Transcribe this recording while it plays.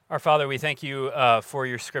Our Father, we thank you for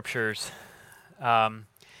your scriptures. And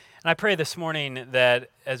I pray this morning that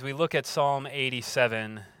as we look at Psalm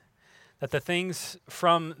 87, that the things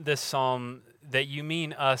from this psalm that you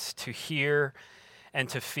mean us to hear and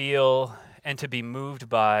to feel and to be moved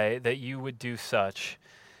by, that you would do such,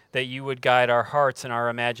 that you would guide our hearts and our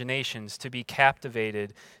imaginations to be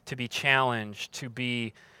captivated, to be challenged, to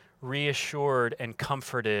be reassured and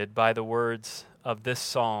comforted by the words of this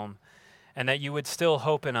psalm, and that you would still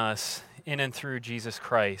hope in us in and through Jesus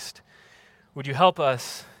Christ. Would you help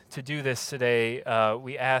us to do this today?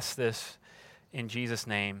 We ask this in Jesus'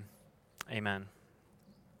 name. Amen.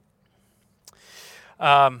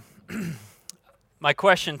 My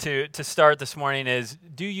question to start this morning is,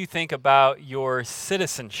 do you think about your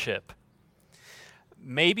citizenship?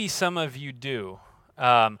 Maybe some of you do.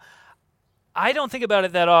 I don't think about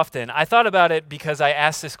it that often. I thought about it because I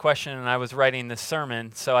asked this question and I was writing this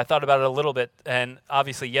sermon, so I thought about it a little bit, and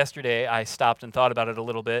obviously yesterday I stopped and thought about it a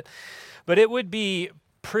little bit. But it would be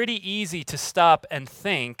pretty easy to stop and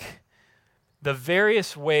think the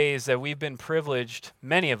various ways that we've been privileged,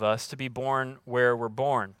 many of us, to be born where we're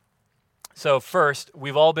born. So first,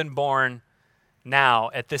 we've all been born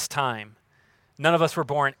now at this time. None of us were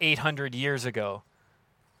born 800 years ago.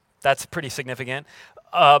 That's pretty significant.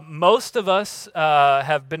 Most of us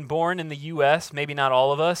have been born in the U.S., maybe not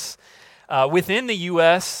all of us. Within the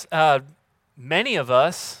U.S., many of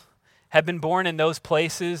us have been born in those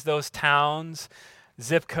places, those towns,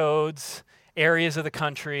 zip codes, areas of the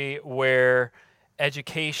country where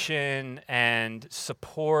education and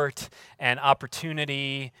support and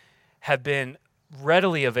opportunity have been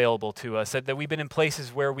readily available to us, that we've been in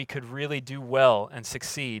places where we could really do well and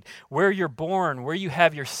succeed. Where you're born, where you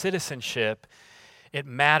have your citizenship, it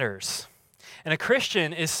matters. And a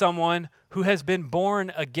Christian is someone who has been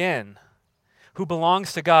born again, who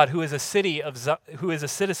belongs to God, who is a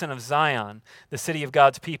citizen of Zion, the city of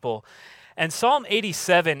God's people. And Psalm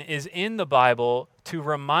 87 is in the Bible to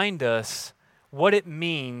remind us what it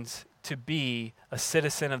means to be a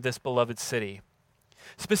citizen of this beloved city.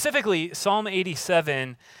 Specifically, Psalm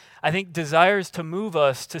 87, I think, desires to move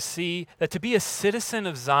us to see that to be a citizen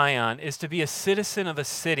of Zion is to be a citizen of a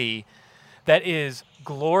city that is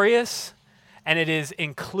glorious, and it is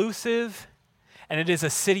inclusive, and it is a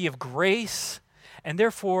city of grace, and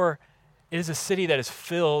therefore it is a city that is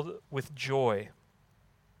filled with joy.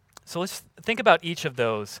 So let's think about each of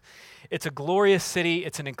those. It's a glorious city,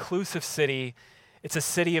 it's an inclusive city, it's a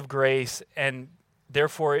city of grace, and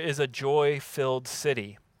therefore it is a joy-filled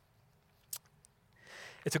city.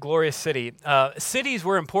 It's a glorious city. Cities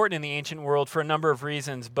were important in the ancient world for a number of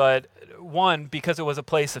reasons, but one, because it was a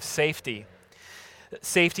place of safety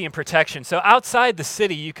and protection. So outside the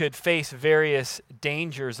city, you could face various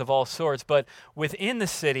dangers of all sorts, but within the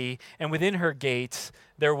city and within her gates,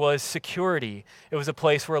 there was security. It was a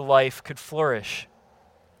place where life could flourish.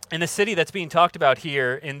 And the city that's being talked about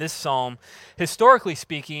here in this psalm, historically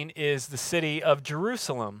speaking, is the city of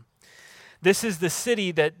Jerusalem. This is the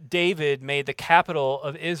city that David made the capital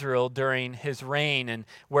of Israel during his reign, and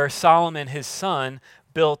where Solomon, his son,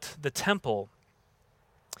 built the temple.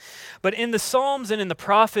 But in the Psalms and in the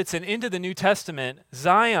prophets and into the New Testament,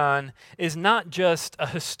 Zion is not just a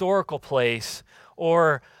historical place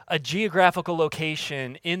or a geographical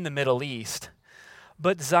location in the Middle East,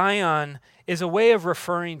 but Zion is a way of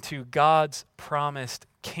referring to God's promised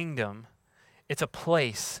kingdom. It's a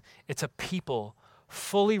place, it's a people,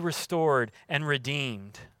 fully restored and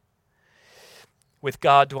redeemed, with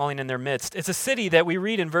God dwelling in their midst. It's a city that we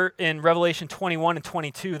read in Revelation 21 and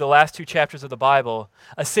 22, the last two chapters of the Bible,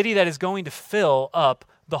 a city that is going to fill up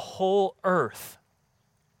the whole earth.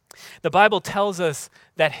 The Bible tells us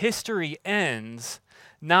that history ends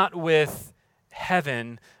not with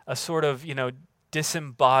heaven, a sort of,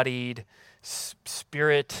 disembodied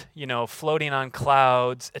spirit, floating on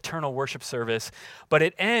clouds, eternal worship service, but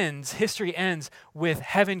history ends with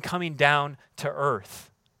heaven coming down to earth.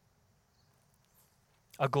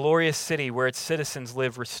 A glorious city where its citizens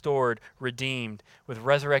live restored, redeemed, with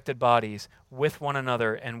resurrected bodies, with one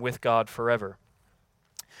another and with God forever.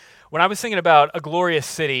 When I was thinking about a glorious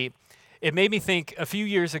city, it made me think a few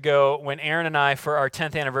years ago when Aaron and I, for our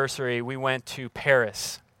 10th anniversary, we went to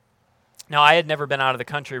Paris. Now, I had never been out of the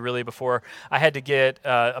country really before. I had to get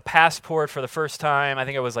a passport for the first time. I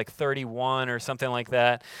think I was like 31 or something like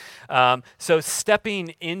that. So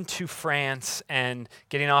stepping into France and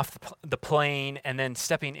getting off the plane and then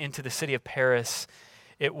stepping into the city of Paris,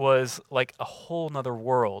 it was like a whole nother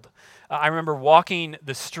world. I remember walking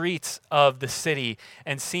the streets of the city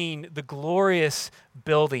and seeing the glorious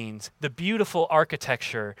buildings, the beautiful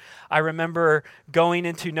architecture. I remember going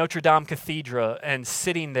into Notre Dame Cathedral and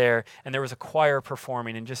sitting there, and there was a choir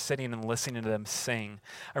performing, and just sitting and listening to them sing.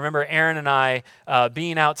 I remember Aaron and I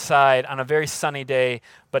being outside on a very sunny day,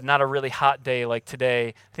 but not a really hot day like today.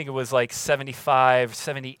 I think it was like 75,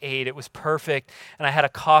 78. It was perfect. And I had a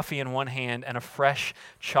coffee in one hand and a fresh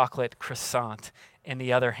chocolate croissant in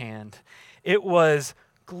the other hand. It was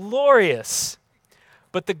glorious.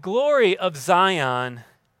 But the glory of Zion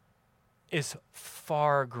is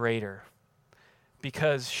far greater,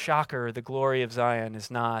 because, shocker, the glory of Zion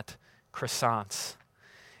is not croissants.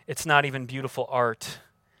 It's not even beautiful art.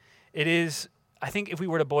 It is, I think if we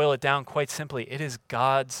were to boil it down quite simply, it is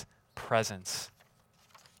God's presence.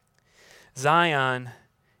 Zion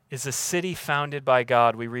is a city founded by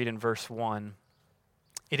God, we read in verse 1.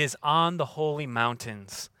 It is on the holy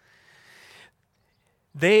mountains.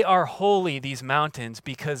 They are holy, these mountains,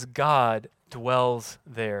 because God dwells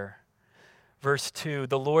there. Verse 2,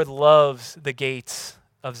 the Lord loves the gates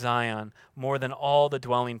of Zion more than all the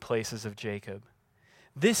dwelling places of Jacob.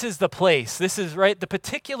 This is the place, this is right, the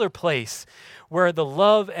particular place where the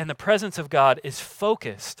love and the presence of God is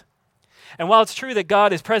focused. And while it's true that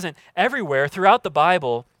God is present everywhere throughout the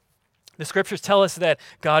Bible, the scriptures tell us that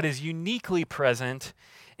God is uniquely present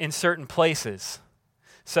in certain places.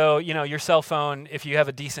 So, your cell phone, if you have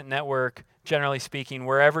a decent network, generally speaking,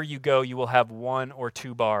 wherever you go, you will have 1 or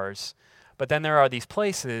 2 bars. But then there are these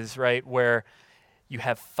places, right, where you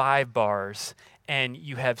have 5 bars and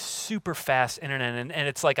you have super fast internet, and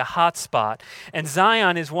it's like a hot spot. And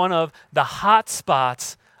Zion is one of the hot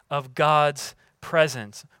spots of God's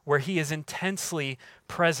presence, where he is intensely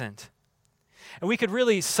present. And we could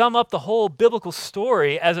really sum up the whole biblical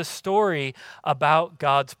story as a story about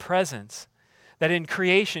God's presence. That in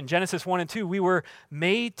creation, Genesis 1 and 2, we were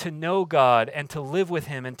made to know God and to live with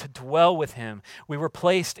him and to dwell with him. We were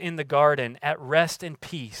placed in the garden at rest and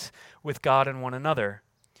peace with God and one another.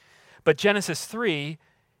 But Genesis 3,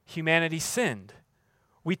 humanity sinned.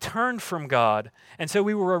 We turned from God, and so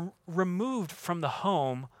we were removed from the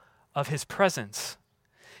home of his presence.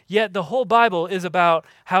 Yet the whole Bible is about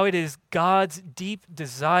how it is God's deep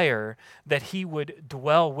desire that he would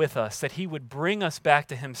dwell with us, that he would bring us back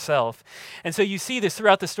to himself. And so you see this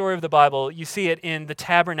throughout the story of the Bible. You see it in the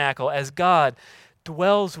tabernacle as God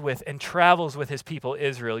dwells with and travels with his people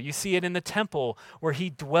Israel. You see it in the temple where he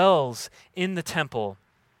dwells in the temple.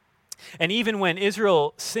 And even when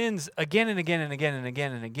Israel sins again and again and again and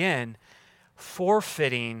again and again,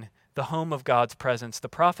 forfeiting the home of God's presence, the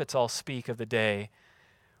prophets all speak of the day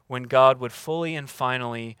when God would fully and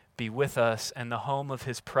finally be with us and the home of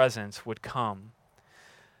his presence would come.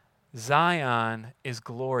 Zion is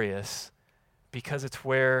glorious because it's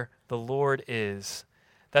where the Lord is.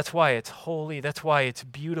 That's why it's holy, that's why it's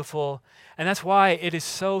beautiful, and that's why it is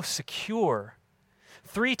so secure.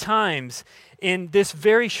 3 times in this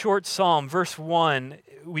very short psalm, verse 1,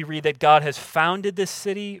 we read that God has founded this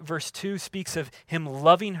city. Verse 2 speaks of him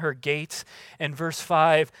loving her gates, and verse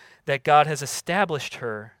 5, that God has established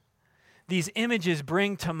her. These images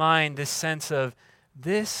bring to mind this sense of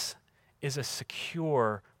this is a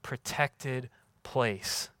secure, protected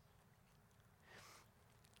place.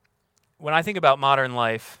 When I think about modern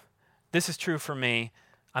life, this is true for me.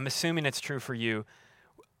 I'm assuming it's true for you.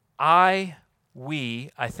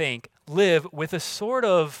 We, I think, live with a sort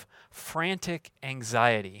of frantic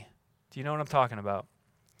anxiety. Do you know what I'm talking about?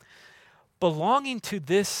 Belonging to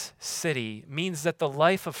this city means that the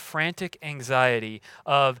life of frantic anxiety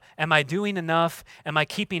of, am I doing enough? Am I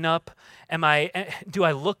keeping up? Do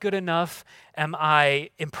I look good enough? Am I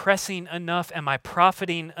impressing enough? Am I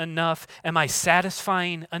profiting enough? Am I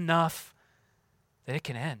satisfying enough? That it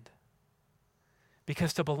can end.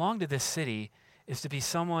 Because to belong to this city is to be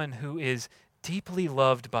someone who is deeply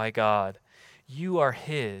loved by God. You are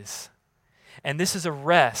his. And this is a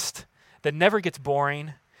rest that never gets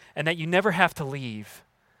boring, and that you never have to leave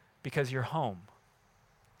because you're home.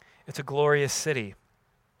 It's a glorious city.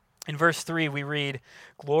 In verse 3, we read,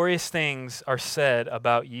 glorious things are said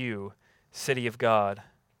about you, city of God.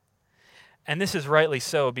 And this is rightly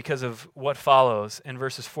so because of what follows in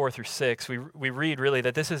verses 4 through 6. We read really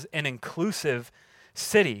that this is an inclusive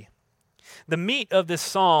city. The meat of this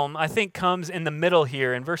psalm, I think, comes in the middle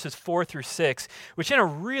here in verses 4 through 6, which in a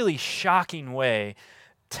really shocking way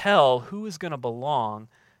tell who is going to belong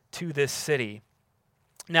to this city.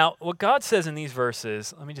 Now, what God says in these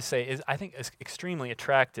verses, let me just say, I think is extremely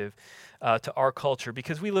attractive to our culture,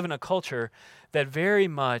 because we live in a culture that very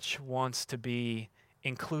much wants to be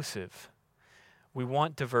inclusive. We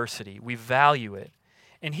want diversity. We value it.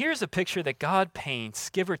 And here's a picture that God paints,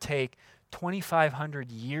 give or take, 2,500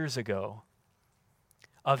 years ago.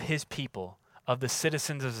 of his people, of the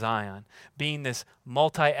citizens of Zion, being this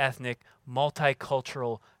multi-ethnic,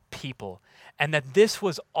 multicultural people, and that this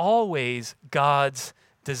was always God's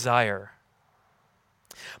desire.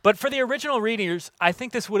 But for the original readers, I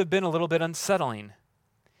think this would have been a little bit unsettling.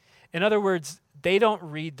 In other words, they don't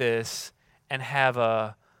read this and have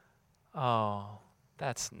oh,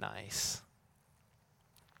 that's nice.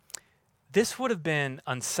 This would have been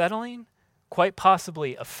unsettling, quite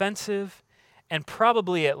possibly offensive, and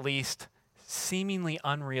probably at least seemingly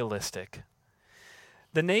unrealistic.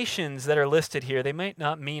 The nations that are listed here, they might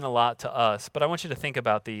not mean a lot to us, but I want you to think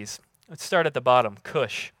about these. Let's start at the bottom,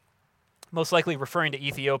 Cush, most likely referring to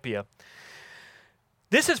Ethiopia.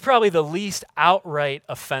 This is probably the least outright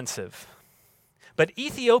offensive, but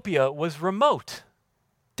Ethiopia was remote,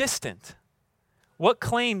 distant. What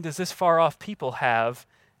claim does this far-off people have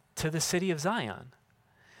to the city of Zion?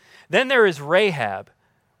 Then there is Rahab,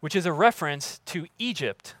 which is a reference to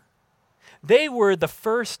Egypt. They were the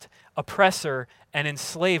first oppressor and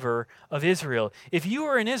enslaver of Israel. If you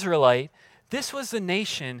were an Israelite, this was the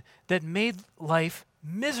nation that made life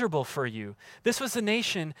miserable for you. This was the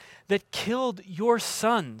nation that killed your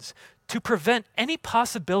sons to prevent any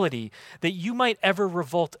possibility that you might ever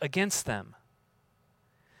revolt against them.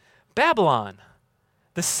 Babylon,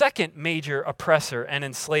 the second major oppressor and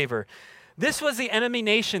enslaver. This was the enemy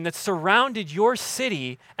nation that surrounded your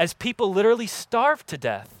city as people literally starved to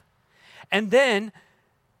death, and then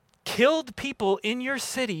killed people in your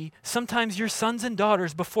city, sometimes your sons and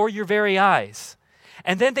daughters, before your very eyes.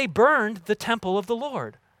 And then they burned the temple of the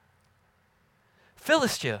Lord.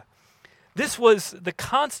 Philistia, this was the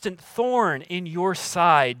constant thorn in your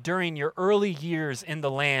side during your early years in the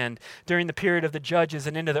land, during the period of the judges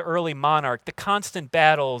and into the early monarch, the constant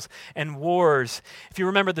battles and wars. If you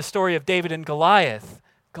remember the story of David and Goliath,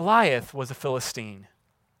 Goliath was a Philistine.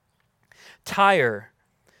 Tyre,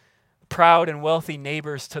 proud and wealthy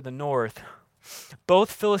neighbors to the north.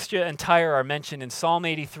 Both Philistia and Tyre are mentioned in Psalm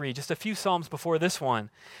 83, just a few psalms before this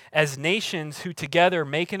one, as nations who together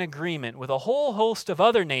make an agreement with a whole host of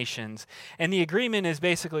other nations. And the agreement is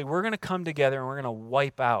basically, we're going to come together and we're going to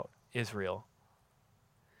wipe out Israel.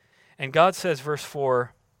 And God says, verse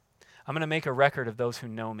 4, I'm going to make a record of those who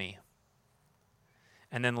know me.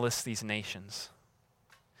 And then lists these nations.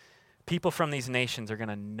 People from these nations are going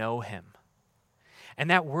to know him.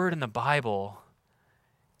 And that word in the Bible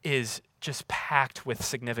is just packed with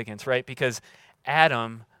significance, right? Because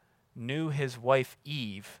Adam knew his wife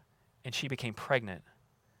Eve, and she became pregnant.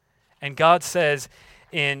 And God says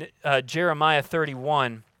in Jeremiah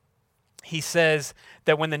 31, he says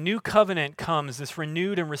that when the new covenant comes, this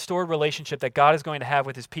renewed and restored relationship that God is going to have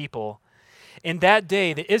with his people, in that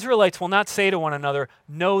day, the Israelites will not say to one another,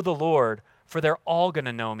 know the Lord, for they're all going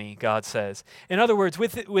to know me, God says. In other words,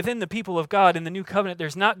 within the people of God in the new covenant,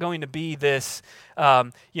 there's not going to be this,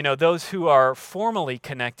 those who are formally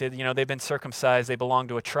connected, they've been circumcised, they belong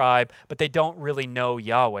to a tribe, but they don't really know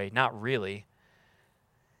Yahweh, not really.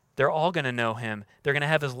 They're all going to know him. They're going to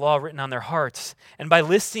have his law written on their hearts. And by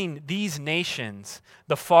listing these nations,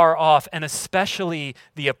 the far off, and especially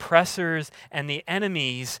the oppressors and the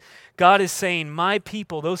enemies, God is saying, my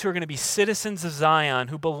people, those who are going to be citizens of Zion,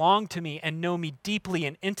 who belong to me and know me deeply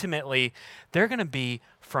and intimately, they're going to be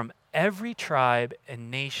from every tribe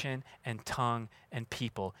and nation and tongue and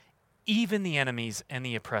people, even the enemies and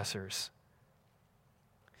the oppressors.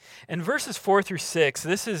 In verses 4 through 6,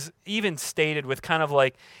 this is even stated with kind of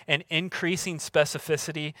like an increasing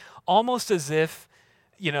specificity, almost as if,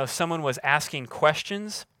 someone was asking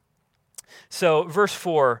questions. So verse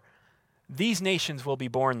 4, these nations will be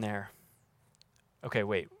born there. Okay,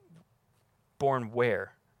 wait. Born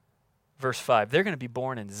where? Verse 5, they're going to be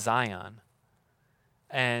born in Zion.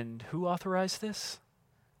 And who authorized this?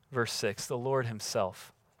 Verse 6, the Lord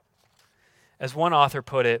himself. As one author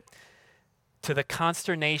put it, to the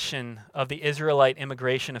consternation of the Israelite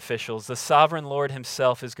immigration officials, the sovereign Lord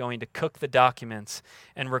himself is going to cook the documents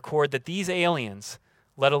and record that these aliens,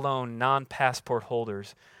 let alone non-passport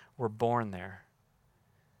holders, were born there.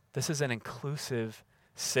 This is an inclusive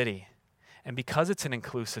city. And because it's an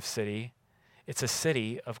inclusive city, it's a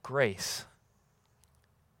city of grace.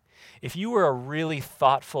 If you were a really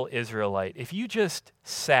thoughtful Israelite, if you just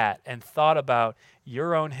sat and thought about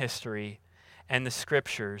your own history and the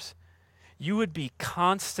scriptures, you would be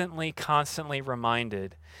constantly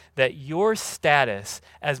reminded that your status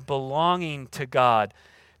as belonging to God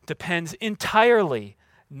depends entirely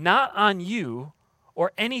not on you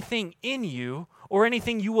or anything in you or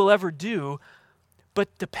anything you will ever do,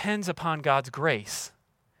 but depends upon God's grace.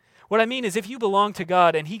 What I mean is if you belong to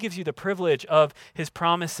God and he gives you the privilege of his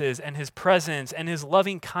promises and his presence and his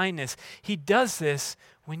loving kindness, he does this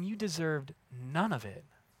when you deserved none of it.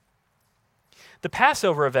 The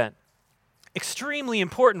Passover event, extremely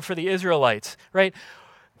important for the Israelites, right?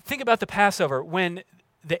 Think about the Passover when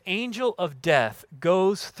the angel of death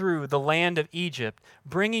goes through the land of Egypt,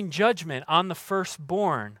 bringing judgment on the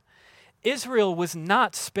firstborn. Israel was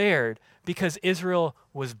not spared because Israel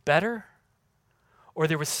was better, or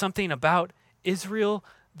there was something about Israel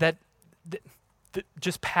that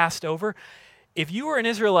just passed over. If you were an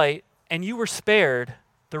Israelite and you were spared,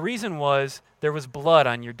 the reason was there was blood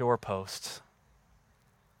on your doorposts.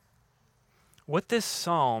 What this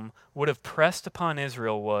psalm would have pressed upon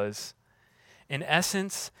Israel was, in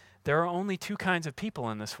essence, there are only two kinds of people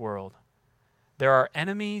in this world. There are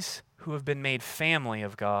enemies who have been made family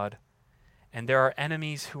of God, and there are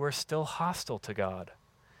enemies who are still hostile to God.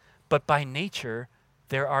 But by nature,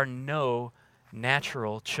 there are no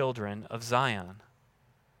natural children of Zion.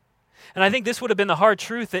 And I think this would have been the hard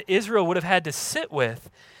truth that Israel would have had to sit with.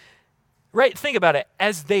 Right, think about it.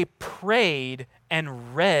 As they prayed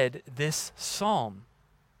and read this psalm,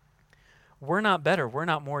 we're not better, we're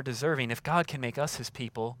not more deserving. If God can make us his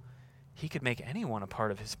people, he could make anyone a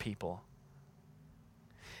part of his people.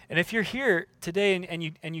 And if you're here today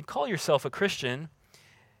and you call yourself a Christian,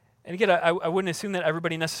 and again, I wouldn't assume that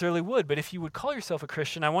everybody necessarily would, but if you would call yourself a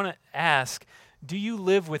Christian, I want to ask, do you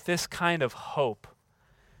live with this kind of hope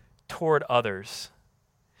toward others?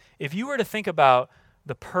 If you were to think about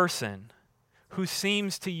the person who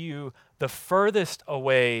seems to you the furthest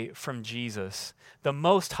away from Jesus, the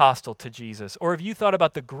most hostile to Jesus, or if you thought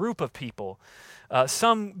about the group of people,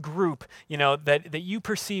 some group, that you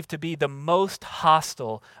perceive to be the most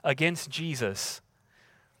hostile against Jesus,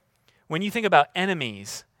 when you think about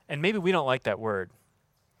enemies, and maybe we don't like that word,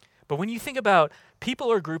 but when you think about people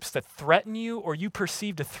or groups that threaten you or you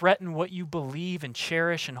perceive to threaten what you believe and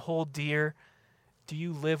cherish and hold dear, do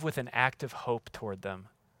you live with an active hope toward them?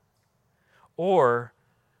 Or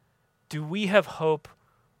do we have hope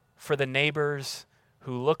for the neighbors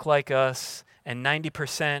who look like us and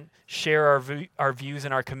 90% share our views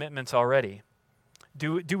and our commitments already?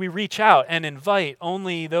 Do we reach out and invite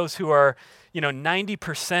only those who are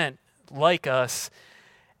 90% like us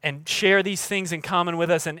and share these things in common with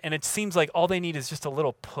us, and it seems like all they need is just a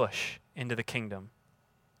little push into the kingdom?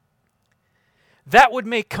 That would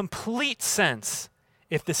make complete sense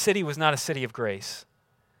if the city was not a city of grace.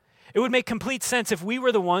 It would make complete sense if we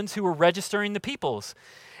were the ones who were registering the peoples,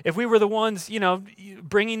 if we were the ones,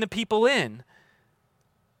 bringing the people in.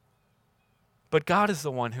 But God is the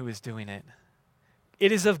one who is doing it.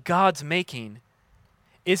 It is of God's making.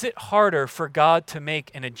 Is it harder for God to make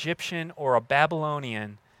an Egyptian or a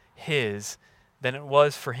Babylonian his than it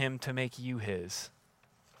was for him to make you his?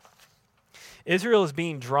 Israel is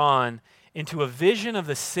being drawn into a vision of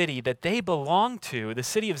the city that they belong to, the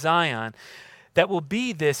city of Zion, that will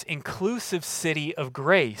be this inclusive city of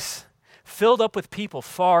grace, filled up with people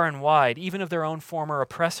far and wide, even of their own former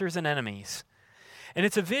oppressors and enemies. And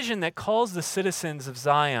it's a vision that calls the citizens of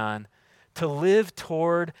Zion to live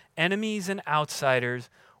toward enemies and outsiders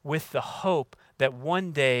with the hope that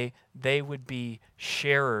one day they would be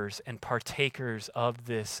sharers and partakers of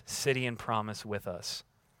this city and promise with us.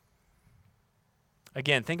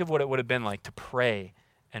 Again, think of what it would have been like to pray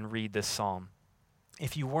and read this psalm.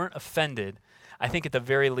 If you weren't offended, I think at the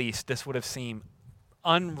very least this would have seemed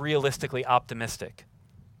unrealistically optimistic.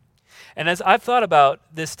 And as I've thought about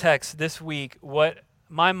this text this week, what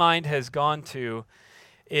my mind has gone to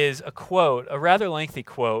is a quote, a rather lengthy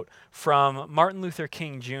quote from Martin Luther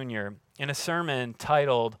King Jr. in a sermon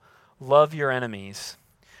titled "Love Your Enemies,"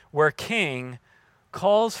 where King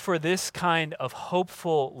calls for this kind of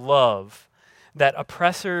hopeful love that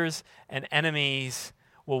oppressors and enemies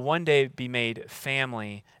will one day be made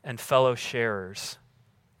family and fellow sharers.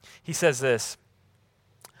 He says this: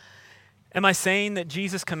 "Am I saying that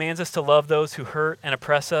Jesus commands us to love those who hurt and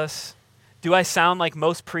oppress us? Do I sound like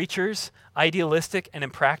most preachers, idealistic and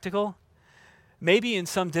impractical? Maybe in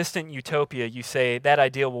some distant utopia you say that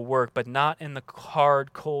ideal will work, but not in the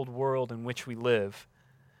hard, cold world in which we live.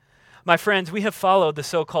 My friends, we have followed the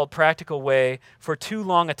so-called practical way for too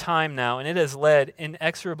long a time now, and it has led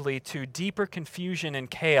inexorably to deeper confusion and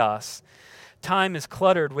chaos. Time is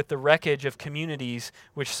cluttered with the wreckage of communities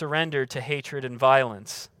which surrendered to hatred and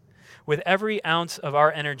violence. With every ounce of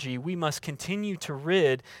our energy, we must continue to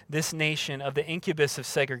rid this nation of the incubus of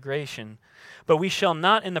segregation, but we shall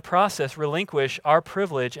not in the process relinquish our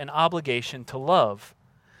privilege and obligation to love.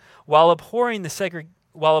 While abhorring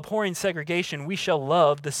segregation, we shall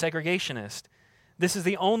love the segregationist. This is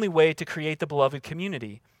the only way to create the beloved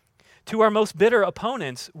community. To our most bitter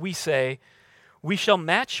opponents, we say, we shall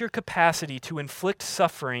match your capacity to inflict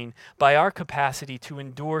suffering by our capacity to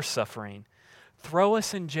endure suffering. Throw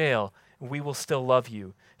us in jail, and we will still love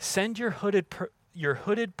you. Send your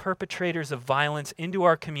hooded perpetrators of violence into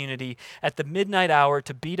our community at the midnight hour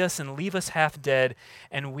to beat us and leave us half dead,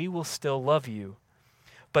 and we will still love you.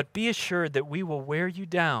 But be assured that we will wear you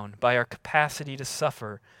down by our capacity to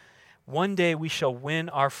suffer. One day we shall win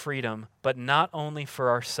our freedom, but not only for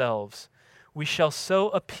ourselves. We shall so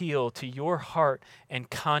appeal to your heart and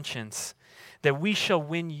conscience that we shall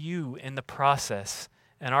win you in the process,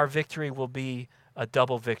 and our victory will be a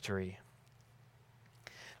double victory.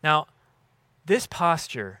 Now, this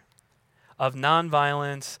posture of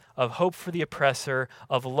nonviolence, of hope for the oppressor,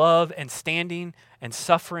 of love and standing and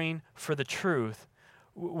suffering for the truth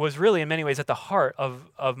was really in many ways at the heart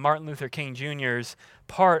of Martin Luther King Jr.'s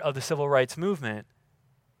part of the civil rights movement.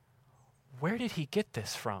 Where did he get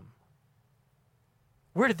this from?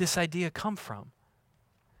 Where did this idea come from?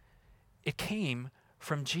 It came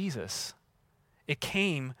from Jesus. It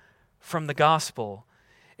came from the gospel.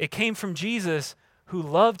 It came from Jesus, who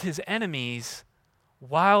loved his enemies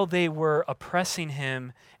while they were oppressing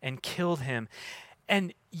him and killed him.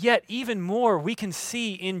 And yet, even more, we can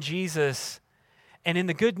see in Jesus and in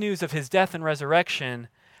the good news of his death and resurrection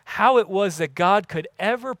how it was that God could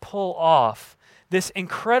ever pull off this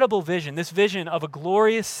incredible vision, this vision of a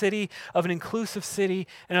glorious city, of an inclusive city,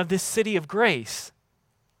 and of this city of grace.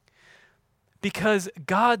 Because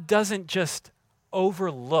God doesn't just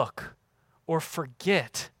overlook or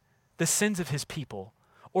forget the sins of his people,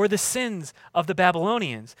 or the sins of the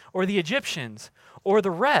Babylonians, or the Egyptians, or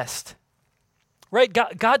the rest. Right?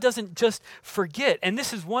 God doesn't just forget. And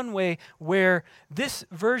this is one way where this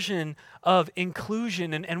version of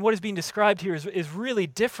inclusion and what is being described here is really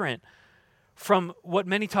different from what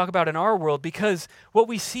many talk about in our world, because what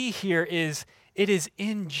we see here is it is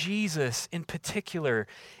in Jesus in particular,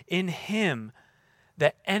 in him,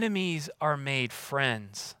 that enemies are made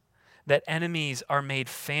friends, that enemies are made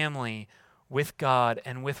family with God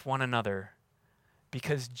and with one another,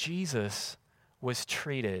 because Jesus was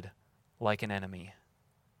treated like an enemy.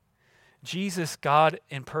 Jesus, God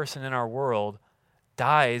in person in our world,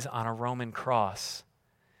 dies on a Roman cross.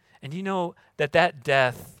 And you know that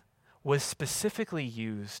death was specifically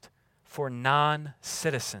used for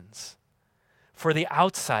non-citizens, for the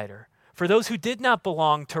outsider, for those who did not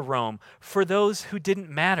belong to Rome, for those who didn't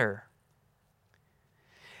matter.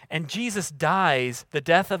 And Jesus dies the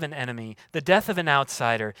death of an enemy, the death of an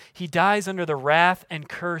outsider. He dies under the wrath and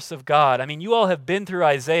curse of God. I mean, you all have been through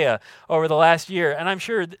Isaiah over the last year, and I'm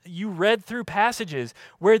sure you read through passages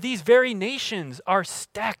where these very nations are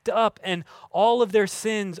stacked up and all of their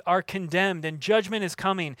sins are condemned and judgment is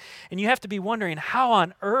coming. And you have to be wondering, how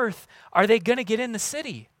on earth are they going to get in the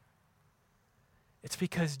city? It's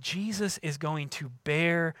because Jesus is going to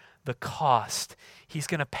bear the cost. He's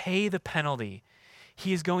going to pay the penalty.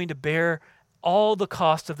 He is going to bear all the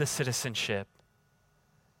cost of the citizenship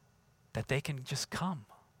that they can just come.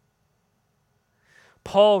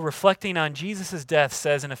 Paul, reflecting on Jesus' death,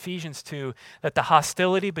 says in Ephesians 2 that the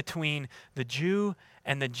hostility between the Jew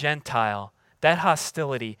and the Gentile, that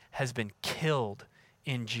hostility has been killed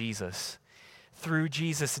in Jesus. Through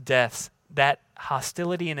Jesus' death, that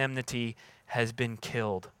hostility and enmity has been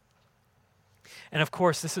killed. And of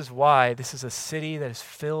course, this is why this is a city that is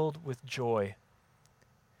filled with joy.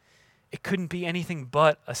 It couldn't be anything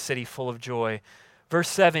but a city full of joy. Verse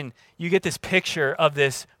 7, you get this picture of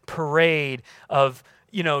this parade of,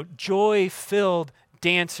 joy-filled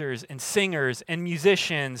dancers and singers and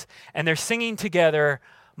musicians, and they're singing together,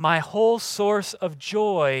 "My whole source of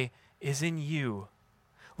joy is in you."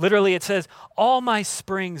 Literally, it says, all my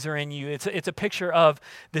springs are in you. It's a picture of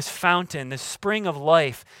this fountain, this spring of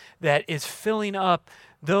life that is filling up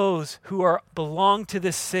those who belong to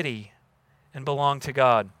this city and belong to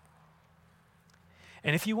God.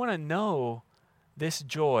 And if you want to know this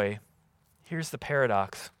joy, here's the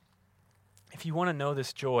paradox. If you want to know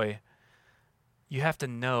this joy, you have to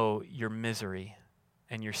know your misery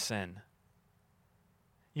and your sin.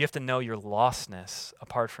 You have to know your lostness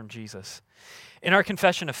apart from Jesus. In our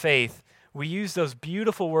confession of faith, we use those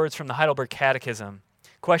beautiful words from the Heidelberg Catechism.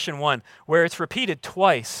 Question 1, where it's repeated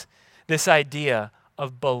twice, this idea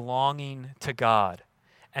of belonging to God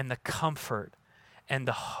and the comfort and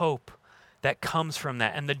the hope that comes from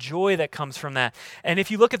that and the joy that comes from that. And if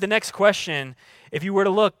you look at the next question, if you were to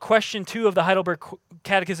look, question 2 of the Heidelberg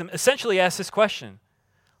Catechism essentially asks this question: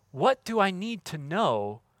 what do I need to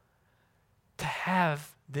know to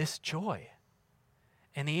have this joy?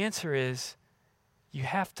 And the answer is, you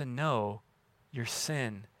have to know your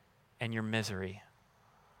sin and your misery.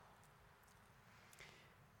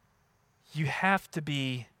 you have to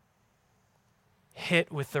be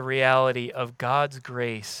hit with the reality of God's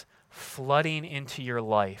grace flooding into your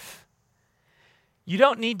life. You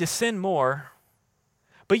don't need to sin more,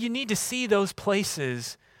 but you need to see those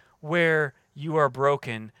places where you are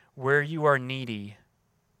broken, where you are needy.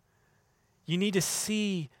 You need to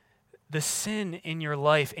see the sin in your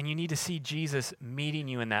life, and you need to see Jesus meeting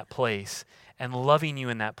you in that place and loving you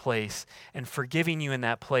in that place and forgiving you in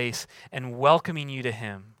that place and welcoming you to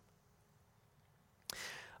him.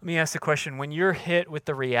 Let me ask the question, when you're hit with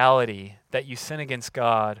the reality that you sin against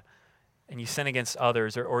God and you sin against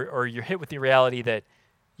others, or you're hit with the reality that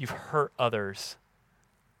you've hurt others,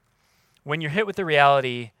 when you're hit with the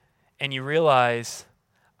reality and you realize,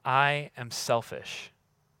 I am selfish,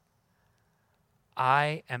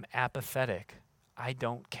 I am apathetic, I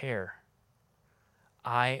don't care,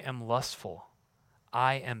 I am lustful,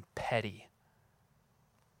 I am petty,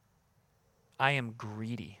 I am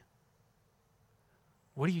greedy.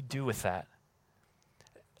 What do you do with that?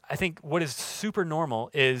 I think what is super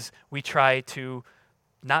normal is we try to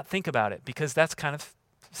not think about it because that's kind of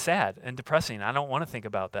sad and depressing. I don't want to think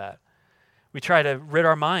about that. We try to rid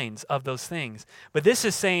our minds of those things. But this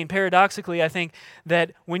is saying, paradoxically, I think,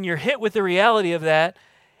 that when you're hit with the reality of that,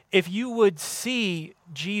 if you would see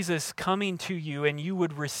Jesus coming to you and you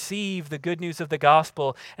would receive the good news of the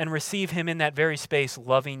gospel and receive him in that very space,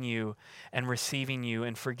 loving you and receiving you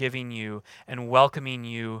and forgiving you and welcoming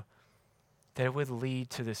you, that it would lead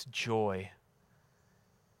to this joy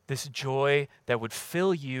that would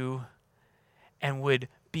fill you and would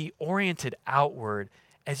be oriented outward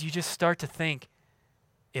as you just start to think,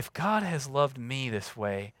 if God has loved me this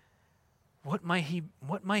way, what might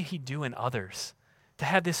he do in others? To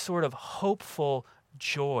have this sort of hopeful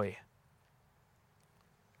joy.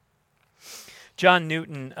 John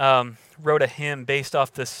Newton wrote a hymn based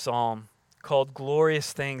off this psalm called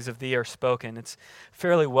Glorious Things of Thee Are Spoken. It's a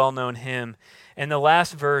fairly well-known hymn. And the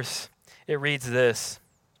last verse, it reads this: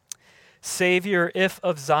 Savior, if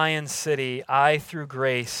of Zion's city I through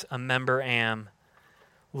grace a member am,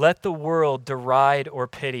 let the world deride or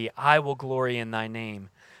pity, I will glory in thy name.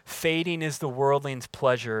 Fading is the worldling's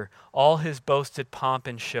pleasure, all his boasted pomp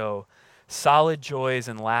and show. Solid joys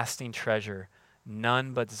and lasting treasure,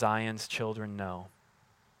 none but Zion's children know.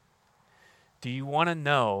 Do you want to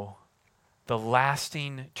know the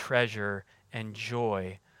lasting treasure and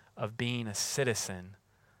joy of being a citizen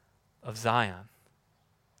of Zion?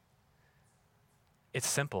 It's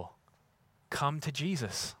simple. Come to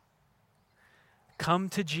Jesus. Come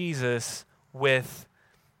to Jesus with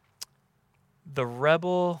the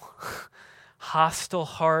rebel, hostile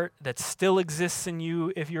heart that still exists in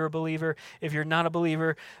you if you're a believer. If you're not a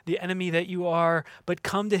believer, the enemy that you are, but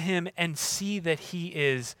come to him and see that he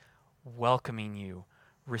is welcoming you,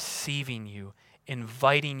 receiving you,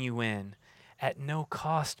 inviting you in at no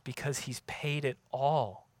cost because he's paid it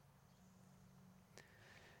all.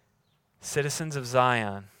 Citizens of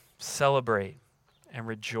Zion, celebrate and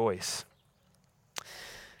rejoice.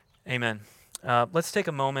 Amen. Let's take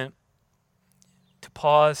a moment to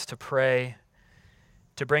pause, to pray,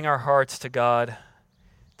 to bring our hearts to God,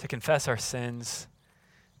 to confess our sins,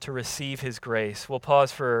 to receive his grace. We'll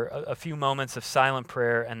pause for a few moments of silent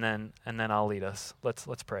prayer, and then I'll lead us. Let's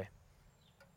pray.